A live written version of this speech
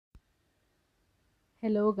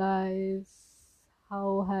Hello, guys.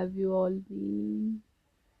 How have you all been?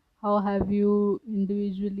 How have you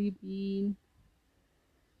individually been?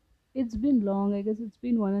 It's been long. I guess it's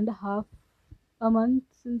been 1.5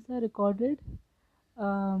 months since I recorded.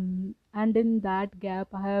 And in that gap,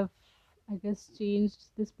 I have, I guess, changed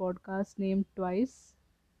this podcast name twice.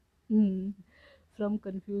 Mm. From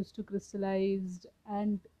confused to crystallized.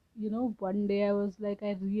 And, one day I was like,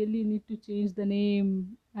 I really need to change the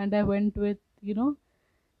name. And I went with,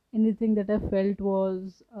 anything that I felt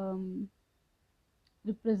was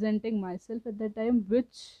representing myself at that time,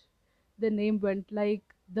 which the name went like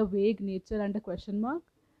the vague nature and a question mark.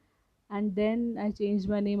 And then I changed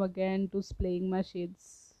my name again to Splaying My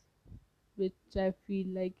Shades, which I feel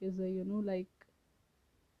like is a,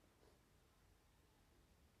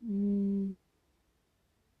 mm,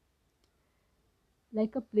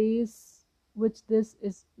 like a place which this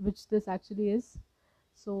actually is.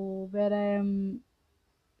 So, where I am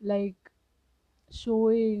like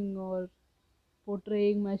showing or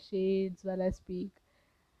portraying my shades while I speak.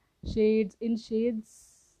 Shades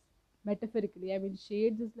metaphorically, I mean,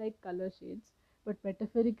 shades is like color shades, but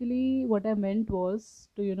metaphorically what I meant was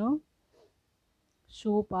to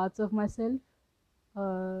show parts of myself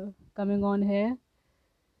coming on here.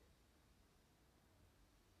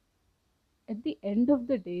 At the end of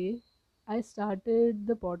the day, I started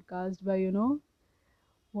the podcast by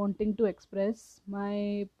wanting to express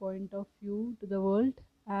my point of view to the world.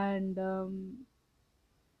 And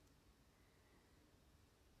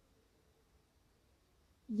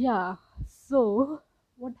yeah, so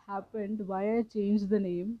what happened, why I changed the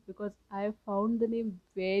name, because I found the name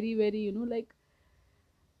very, very, like,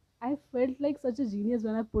 I felt like such a genius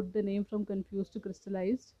when I put the name from confused to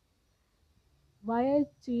crystallized. Why I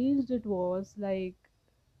changed it was like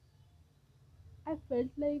I felt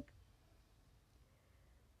like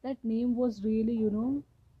that name was really,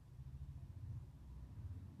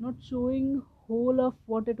 not showing whole of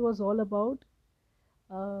what it was all about.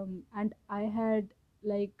 And I had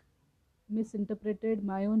like misinterpreted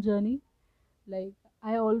my own journey. Like,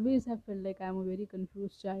 I always have felt like I'm a very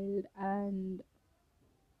confused child, and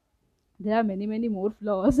there are many, many more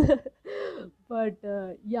flaws. But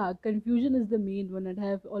yeah, confusion is the main one, and I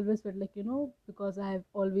have always felt like, because I have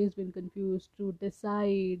always been confused to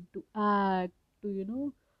decide, to act,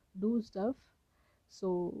 to do stuff.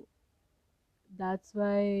 So that's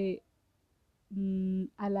why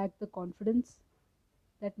I lack the confidence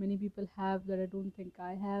that many people have, that I don't think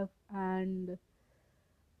I have. And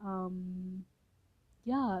um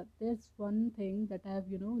yeah, there's one thing that I have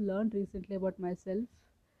learned recently about myself,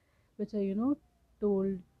 which I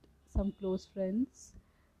told some close friends,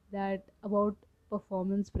 that about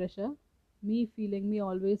performance pressure. Me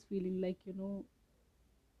always feeling like,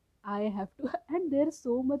 I have to, and there's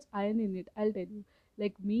so much iron in it, I'll tell you.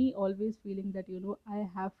 Like, me always feeling that, I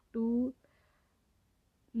have to,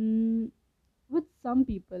 mm, with some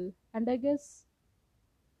people, and I guess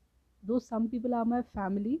those some people are my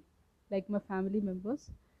family, like my family members,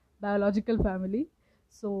 biological family.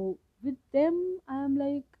 So with them, I'm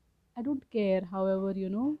like, I don't care, however,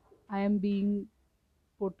 I am being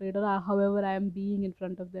portrayed, or however I am being in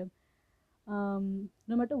front of them. No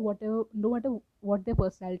matter what their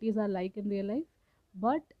personalities are like in real life.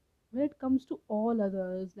 But when it comes to all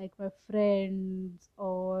others, like my friends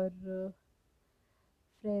or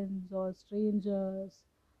strangers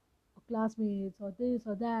or classmates or this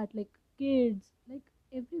or that, like kids, like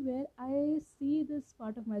everywhere, I see this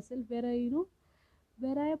part of myself where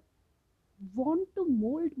where I want to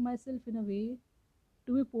mold myself in a way,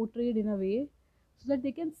 to be portrayed in a way, so that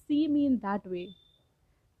they can see me in that way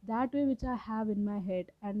which I have in my head.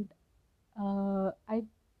 And uh, I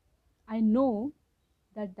I know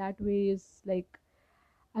that that way is like,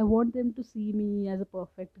 I want them to see me as a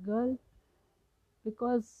perfect girl,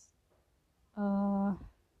 because uh,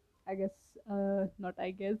 I guess, not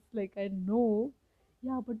I guess, like I know,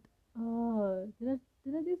 yeah, but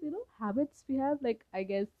there are these habits we have. Like, I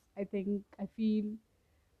guess, I think, I feel,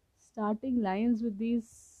 starting lines with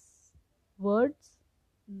these words.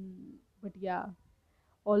 But yeah,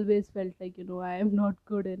 always felt like, I am not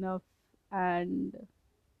good enough. And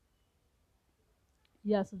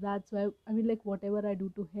yeah, so that's why, I mean, like, whatever I do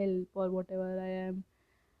to help, or whatever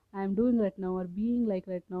I am doing right now, or being like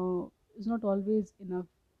right now, is not always enough,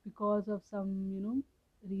 because of some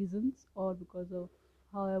reasons, or because of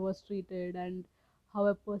how I was treated, and how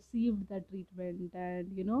I perceived that treatment,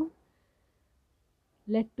 and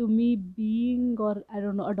led to me being, or I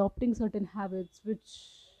don't know, adopting certain habits which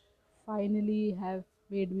finally have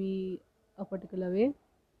made me a particular way.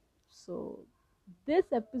 So this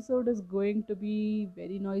episode is going to be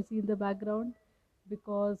very noisy in the background,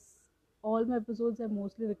 because all my episodes I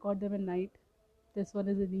mostly record them at night. This one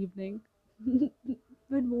is in the evening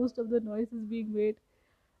when most of the noise is being made.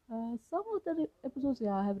 Some of the episodes,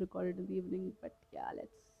 yeah, I have recorded in the evening, but yeah,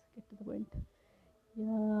 let's get to the point.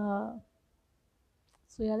 Yeah,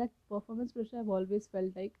 so yeah, that performance pressure I've always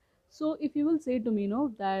felt like. So if you will say to me,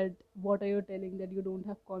 no, that what are you telling that you don't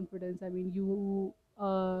have confidence? I mean,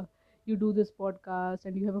 you do this podcast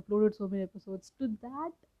and you have uploaded so many episodes. To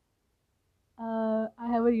that, I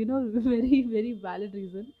have a very valid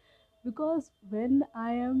reason, because when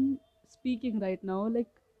I am speaking right now, like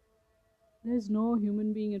there's no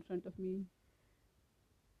human being in front of me,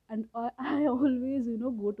 and I always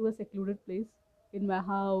go to a secluded place in my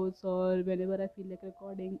house, or whenever I feel like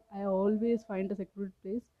recording, I always find a secluded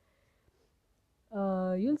place.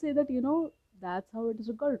 You'll say that that's how it is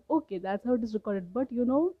recorded. Okay, that's how it is recorded. But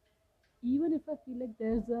even if I feel like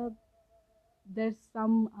there's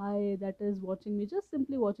some eye that is watching me, just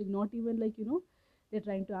simply watching, not even like they're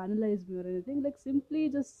trying to analyze me or anything, like simply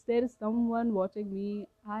just there is someone watching me,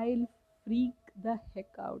 I'll freak the heck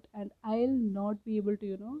out, and I'll not be able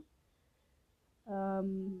to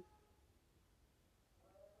um,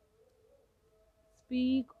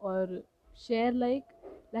 speak or share like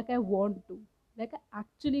I want to, like I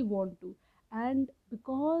actually want to. And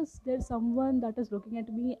because there's someone that is looking at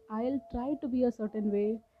me, I'll try to be a certain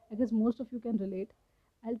way. I guess most of you can relate.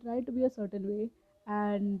 I'll try to be a certain way,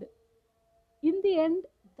 and in the end,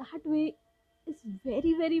 that way is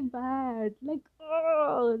very bad. Like,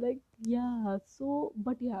 oh, like, yeah. So,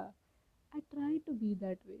 but yeah, I try to be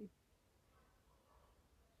that way,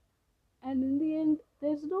 and in the end,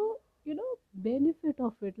 there's no benefit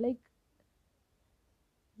of it. Like,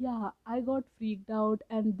 yeah, I got freaked out,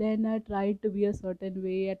 and then I tried to be a certain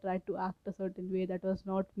way. I tried to act a certain way that was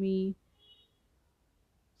not me.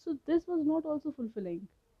 So this was not also fulfilling.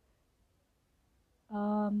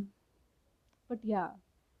 Um, but yeah,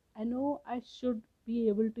 I know I should be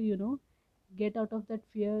able to get out of that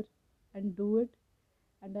fear and do it.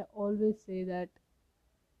 And I always say that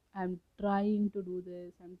I'm trying to do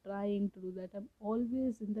this, I'm trying to do that. I'm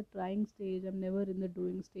always in the trying stage, I'm never in the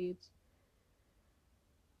doing stage.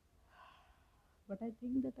 But I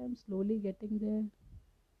think that I'm slowly getting there,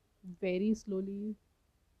 very slowly.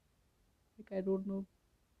 Like, I don't know.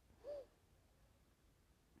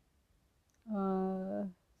 Uh,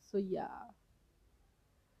 so yeah.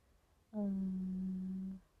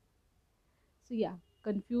 Um, so yeah,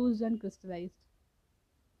 confused and crystallized.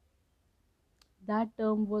 That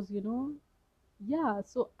term was, yeah.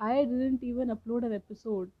 So I didn't even upload an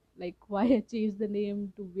episode. Like, why I changed the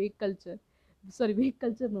name to Vague Culture. Sorry, Vague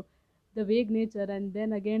Culture, no, the Vague Nature, and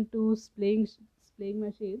then again to Splaying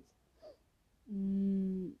My Shades.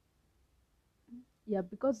 Mm, yeah,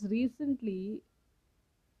 because recently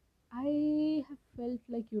I have felt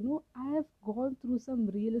like I have gone through some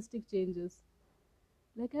realistic changes.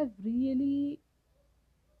 Like, I've been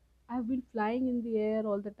flying in the air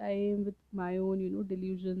all the time with my own,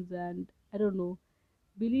 delusions and I don't know,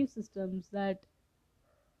 belief systems that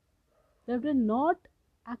were not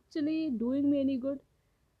actually doing me any good,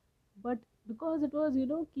 but because it was,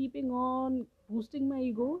 keeping on boosting my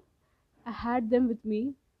ego, I had them with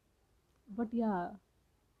me. But yeah,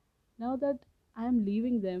 now that I am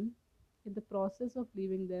leaving them, in the process of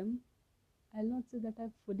leaving them, I'll not say that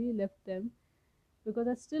I've fully left them, because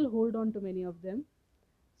I still hold on to many of them.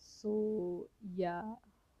 So yeah,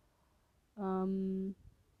 um,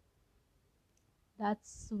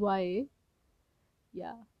 that's why,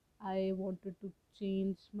 yeah, I wanted to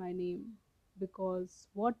change my name, because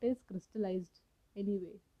what is crystallized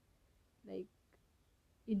anyway? Like,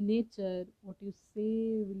 in nature, what you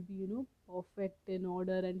say will be, perfect in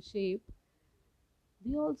order and shape.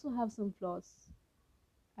 They also have some flaws,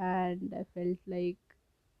 and I felt like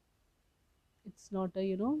it's not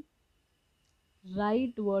a,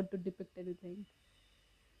 right word to depict anything.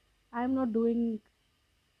 I'm not doing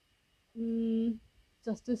mm,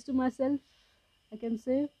 justice to myself, I can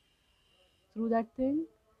say, through that thing,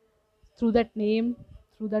 through that name,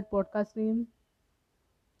 through that podcast name.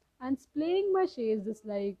 And Splaying My Shades is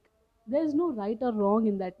like, there's no right or wrong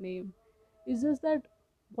in that name. It's just that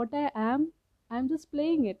what I am, I'm just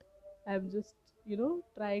playing it. I'm just,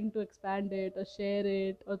 trying to expand it or share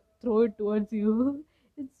it or throw it towards you.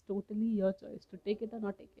 It's totally your choice to take it or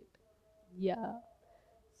not take it. Yeah.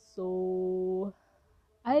 So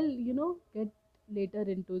I'll, get later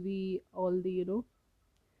into the all the,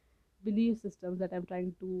 belief systems that I'm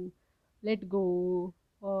trying to let go,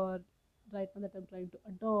 or right now that I'm trying to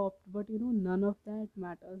adopt. But none of that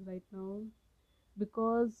matters right now,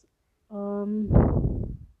 because um,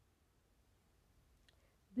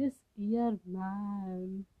 this year,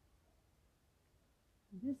 man,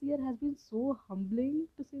 this year has been so humbling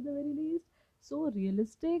to say the very least, so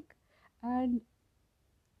realistic, and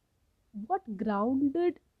what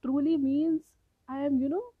grounded truly means. I am,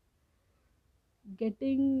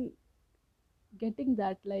 getting getting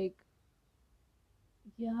that, like,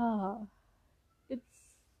 yeah, it's,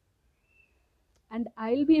 and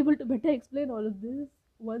I'll be able to better explain all of this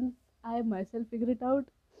once I myself figure it out.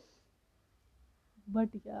 But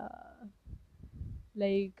yeah,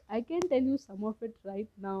 like I can tell you some of it right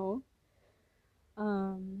now.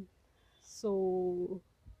 Um, so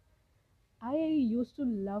I used to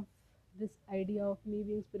love this idea of me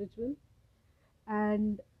being spiritual,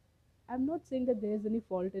 and I'm not saying that there's any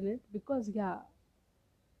fault in it, because yeah,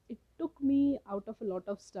 it took me out of a lot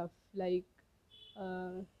of stuff. Like,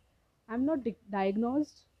 uh, I'm not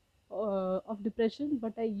diagnosed of depression,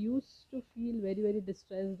 but I used to feel very, very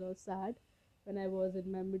distressed or sad when I was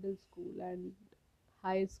in my middle school and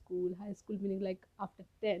high school. High school meaning like after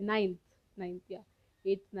 10, ninth, yeah,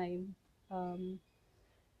 8th, ninth. Um,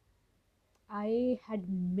 I had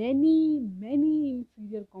many, many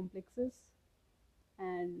inferior complexes,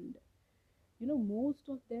 and most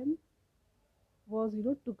of them was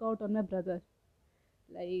took out on my brother.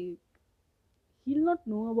 Like, he'll not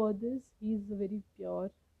know about this. He's a very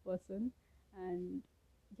pure person, and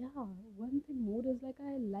yeah, one thing more is like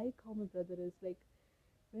I like how my brother is. Like,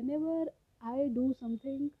 whenever I do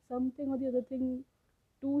something or the other thing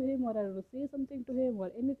to him, or I don't know, say something to him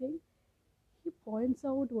or anything, he points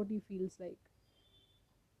out what he feels like.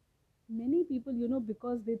 Many people,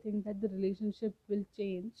 because they think that the relationship will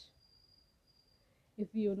change if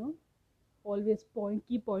we, always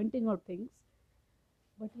keep pointing out things.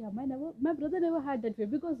 But yeah, my brother never had that way,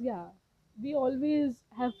 because yeah, we always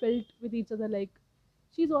have felt with each other like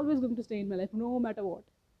she's always going to stay in my life no matter what.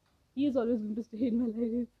 He is always going to stay in my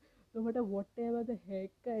life no matter whatever the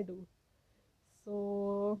heck I do.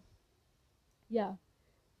 So yeah,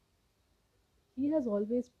 he has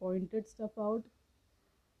always pointed stuff out,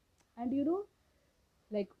 and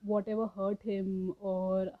like whatever hurt him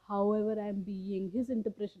or however I'm being, his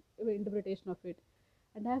interpretation of it,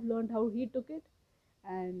 and I've learned how he took it.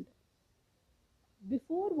 And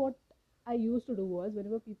before, what I used to do was,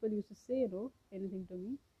 whenever people used to say anything to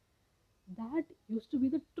me, that used to be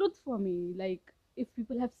the truth for me. Like, if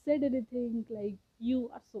people have said anything like you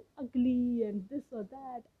are so ugly and this or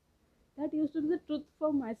that, that used to be the truth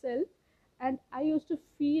for myself, and I used to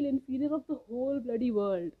feel inferior of the whole bloody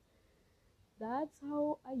world. That's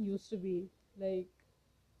how I used to be. Like,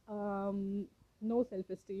 no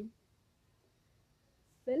self-esteem.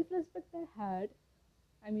 Self-respect I had,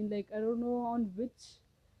 I mean, like, I don't know on which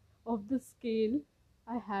of the scale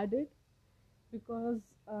I had it, because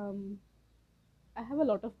um, I have a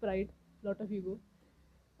lot of pride, lot of ego,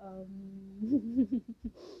 um,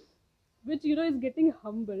 which is getting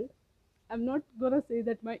humbled. I'm not gonna say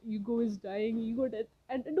that my ego is dying, ego death,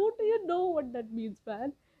 and I don't even know what that means,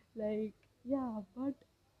 man. Like, yeah, but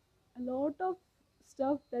a lot of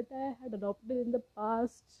stuff that I had adopted in the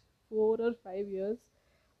past 4 or 5 years,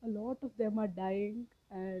 a lot of them are dying,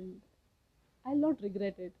 and I'll not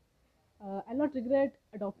regret it. I'll not regret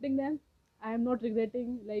adopting them. I am not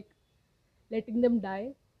regretting like letting them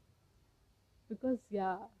die, because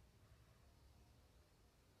yeah,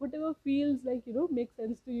 whatever feels like makes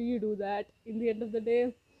sense to you, you do that in the end of the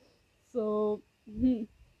day. So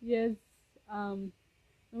yes, um,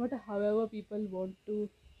 no matter however people want to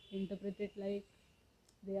interpret it, like,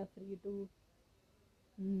 they are free to.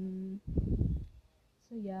 Mm.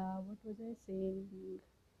 So yeah, what was I saying?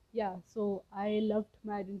 Yeah, so I loved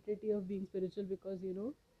my identity of being spiritual, because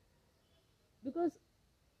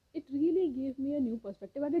it really gave me a new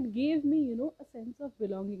perspective, and it gave me a sense of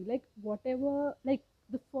belonging. Like, whatever, like,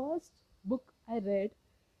 the first book I read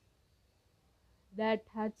that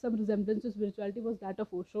had some resemblance to spirituality was that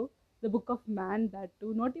of Osho, the Book of Man. That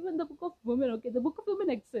too, not even the Book of Women. Okay, the Book of Women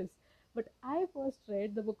exists, but I first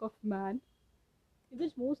read the Book of Man, in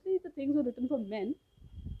which mostly the things were written for men.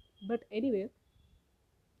 But anyway,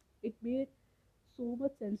 it made so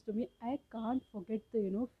much sense to me. I can't forget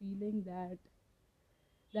the feeling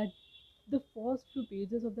that the first few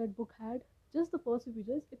pages of that book had. Just the first few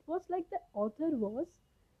pages, it was like the author was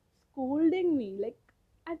scolding me, like,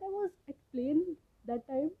 and I was at plane that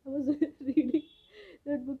time. I was reading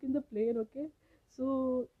that book in the plane. Okay,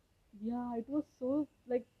 so yeah, it was so,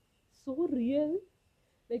 like, so real.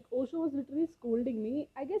 Like, Osho was literally scolding me.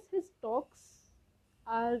 I guess his talks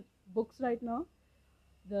are books right now,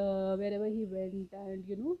 the wherever he went and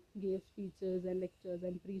gave speeches and lectures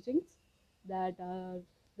and preachings, that are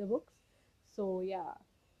the books. So yeah.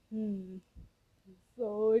 Hmm.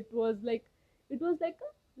 So it was like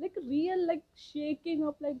a real like shaking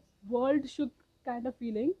of like world shook kind of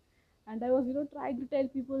feeling. And I was trying to tell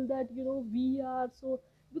people that we are so,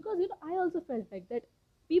 because I also felt like that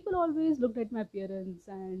people always looked at my appearance,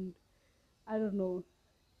 and I don't know,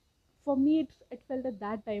 for me it felt at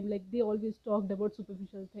that time like they always talked about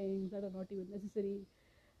superficial things that are not even necessary.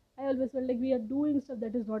 I always felt like we are doing stuff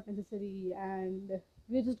that is not necessary, and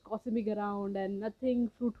we're just gossiping around and nothing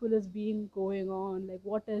fruitful is being going on. Like,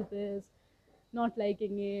 what is this? Not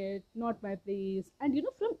liking it, not my place. And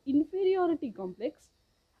from inferiority complex,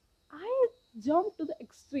 I jumped to the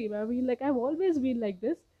extreme. I mean, like, I've always been like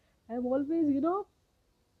this. I've always,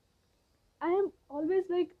 I am always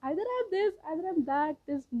like either I'm this, either I'm that.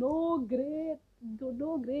 There's no gray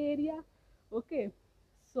area. Okay,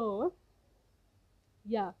 so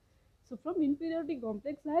yeah, so from inferiority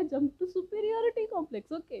complex I jumped to superiority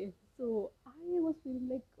complex. Okay, so I was feeling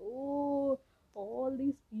like, oh, all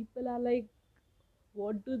these people are like,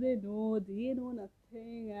 what do they know? They know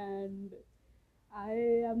nothing, and I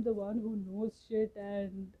am the one who knows shit.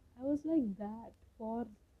 And I was like that for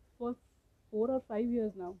 4 or 5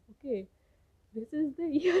 years now. Okay, this is the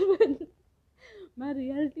year when my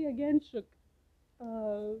reality again shook.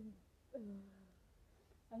 uh,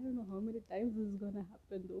 I don't know how many times this is gonna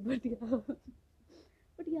happen though, but yeah.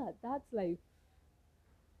 But yeah, that's life.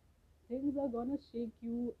 Things are gonna shake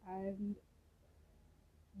you, and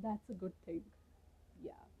that's a good thing.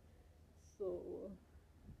 Yeah. So,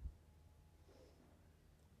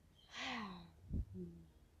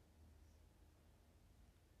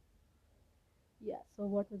 yeah. So,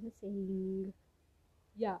 what was I saying?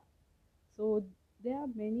 Yeah. So, there are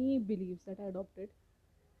many beliefs that I adopted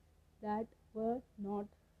that were not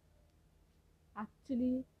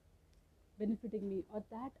actually benefiting me, or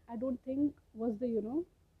that I don't think was the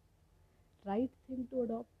right thing to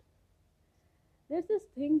adopt. There's this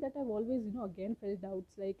thing that I've always again felt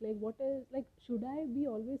doubts, like what is, like, should I be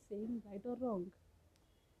always saying right or wrong?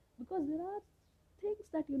 Because there are things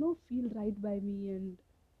that feel right by me, and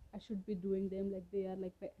I should be doing them, like they are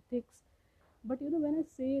like my ethics. But when I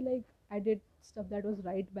say like I did stuff that was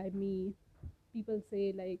right by me, people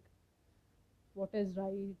say like, what is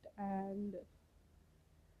right? And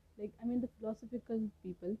like, I mean, the philosophical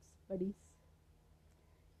people's buddies.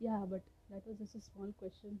 Yeah, but that was just a small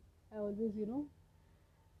question. I always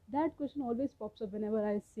that question always pops up whenever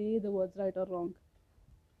I say the words right or wrong.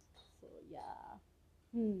 So yeah.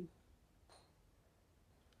 Hmm.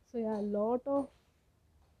 So yeah, a lot of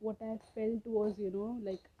what I felt was,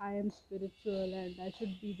 like I am spiritual and I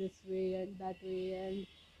should be this way and that way, and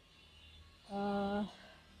uh,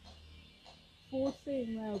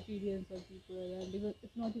 forcing my opinions on people, and even if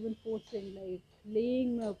not even forcing, like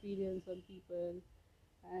laying my opinions on people,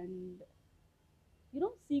 and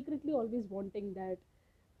secretly always wanting that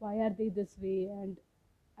why are they this way, and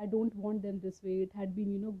I don't want them this way. It had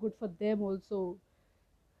been, good for them also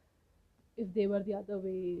if they were the other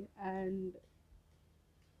way. And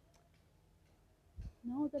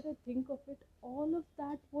now that I think of it, all of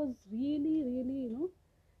that was really, really,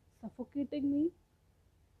 suffocating me,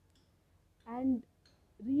 and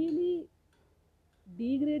really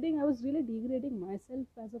degrading. I was really degrading myself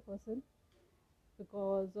as a person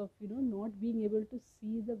because of, not being able to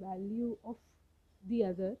see the value of the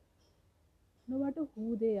other, no matter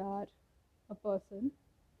who they are, a person,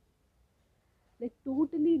 like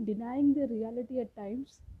totally denying the reality at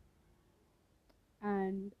times,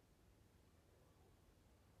 and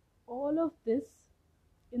all of this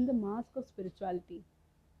in the mask of spirituality.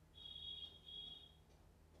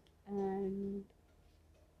 And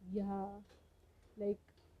yeah, like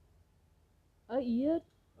a year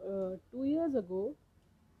 2 years ago,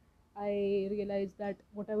 I realized that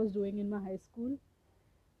what I was doing in my high school.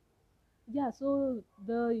 Yeah, so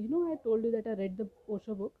the I told you that I read the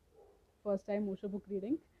Osho book, first time Osho book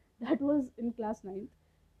reading. That was in class ninth.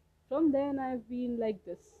 From then I've been like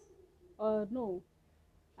this. Or no,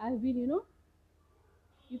 I've been,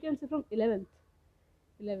 you can say from 11th.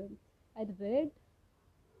 11th. I read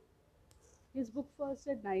his book first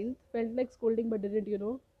at ninth, felt like scolding but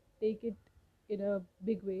didn't, take it in a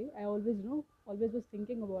big way. I always, always was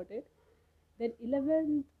thinking about it. Then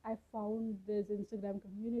 11th, I found this Instagram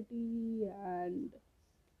community, and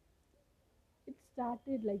it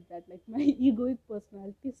started like that. Like my egoic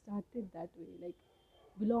personality started that way, like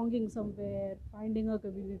belonging somewhere, finding a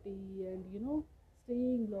community, and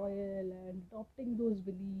staying loyal and adopting those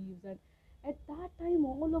beliefs. And at that time,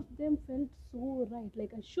 all of them felt so right.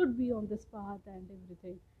 Like I should be on this path and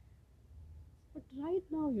everything. But right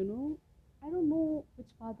now, I don't know which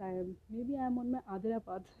path I am. Maybe I'm on my Adira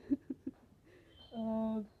path.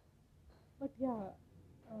 uh, but yeah.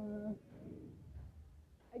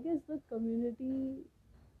 a community.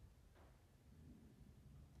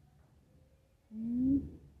 mm,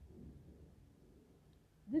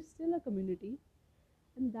 there's still a community,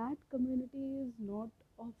 and that community is not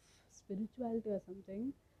of spirituality or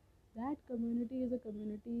something. That community is a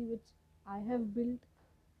community which I have built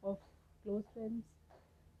of close friends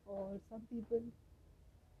or some people,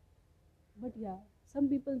 but yeah, some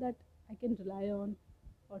people that I can rely on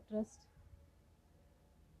or trust.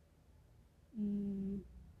 mm,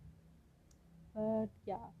 but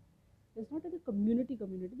yeah, there's not like a community,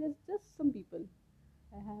 there's just some people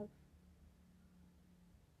I have.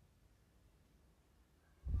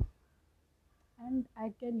 And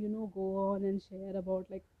I can go on and share about,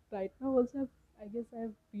 like, right now also I guess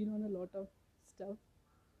I've been on a lot of stuff,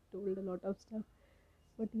 told a lot of stuff,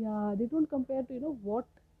 but yeah, they don't compare to what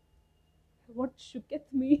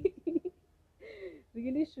shooketh me.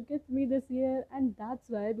 Really shooketh me this year, and that's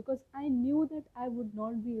why, because I knew that I would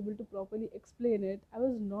not be able to properly explain it. I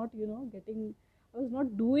was not getting, I was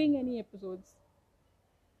not doing any episodes.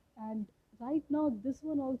 And right now this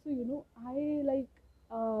one also, I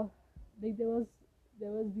uh like there was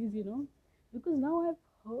these, because now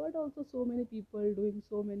I've heard also so many people doing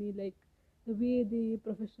so many, like, the way they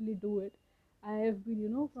professionally do it. I have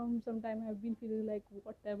been, from some time I've been feeling like,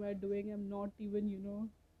 what am I doing? I'm not even,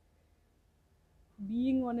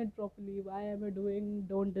 being on it properly. Why am I doing?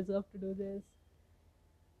 Don't deserve to do this.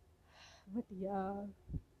 But yeah,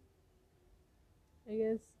 I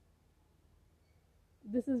guess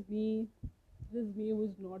this is me. This is me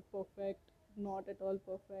who's not perfect, not at all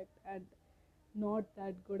perfect, and not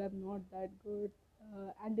that good. I'm not that good.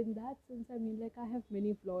 And in that sense, I mean, like, I have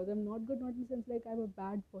many flaws. I'm not good, not in the sense like I'm a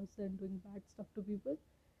bad person doing bad stuff to people.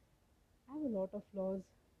 I have a lot of flaws.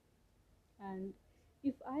 And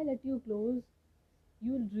if I let you close,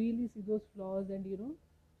 you'll really see those flaws and,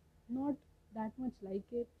 not that much like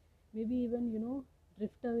it. Maybe even,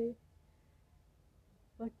 drift away.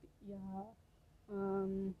 But yeah,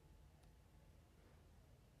 um,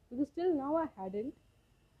 because till now I hadn't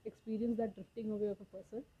experienced that drifting away of a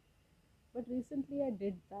person. But recently I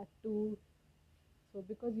did that too. So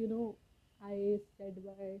because, I said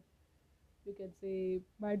my, you can say,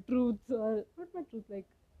 my truths, or not my truth, like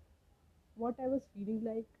what I was feeling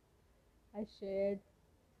like, I shared.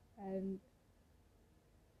 And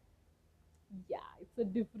yeah, it's a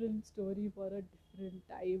different story for a different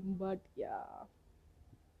time. But yeah,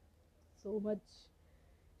 so much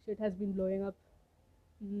shit has been blowing up.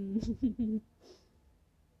 Mm.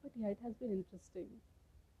 But yeah, it has been interesting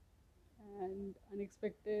and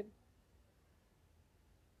unexpected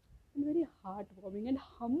and very heartwarming and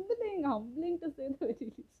humbling to say the very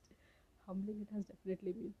least. Humbling it has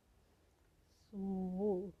definitely been.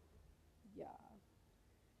 So yeah.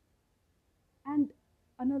 And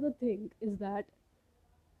another thing is that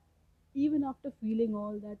even after feeling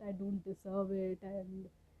all that, I don't deserve it, and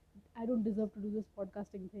I don't deserve to do this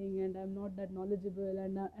podcasting thing, and I'm not that knowledgeable,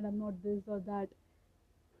 and I'm not this or that,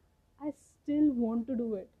 I still want to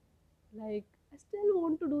do it. Like, I still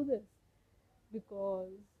want to do this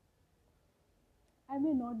because I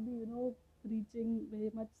may not be, preaching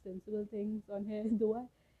very much sensible things on here, though I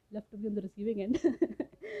love to be on the receiving end.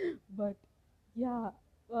 But yeah,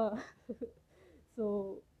 uh,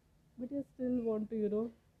 so, but I still want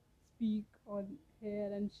to, speak on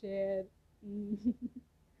here and share. Mm.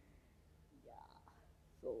 Yeah,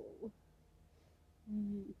 so,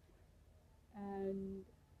 mm, and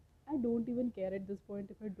I don't even care at this point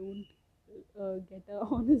if I don't get a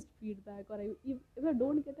honest feedback, or if I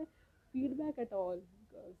don't get a feedback at all,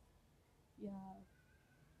 because yeah,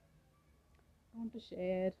 I want to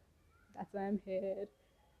share. That's why I'm here.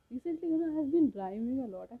 Recently, I've been rhyming a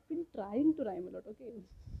lot. I've been trying to rhyme a lot. Okay,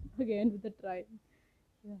 again with the try.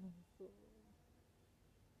 Yeah. So,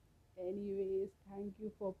 anyways, thank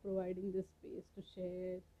you for providing this space to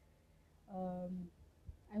share. Um,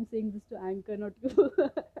 I'm saying this to Anchor, not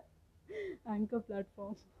to Anchor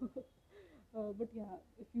platform. But yeah,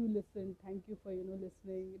 if you listen, thank you for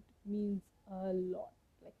listening. It means a lot,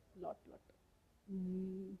 like lot.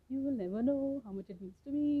 You will never know how much it means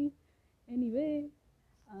to me. Anyway,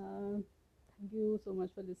 thank you so much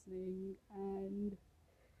for listening, and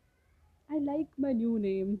I like my new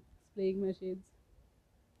name, Splaying My Shades.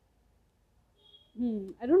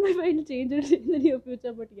 I don't know if I'll change it in the near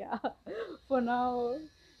future, but yeah, for now,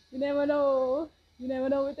 you never know. You never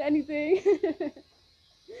know with anything.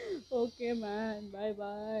 Okay, man. Bye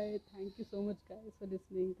bye. Thank you so much, guys, for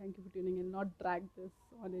listening. Thank you for tuning in. Not drag this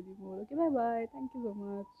on anymore. Okay, bye bye. Thank you so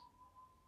much.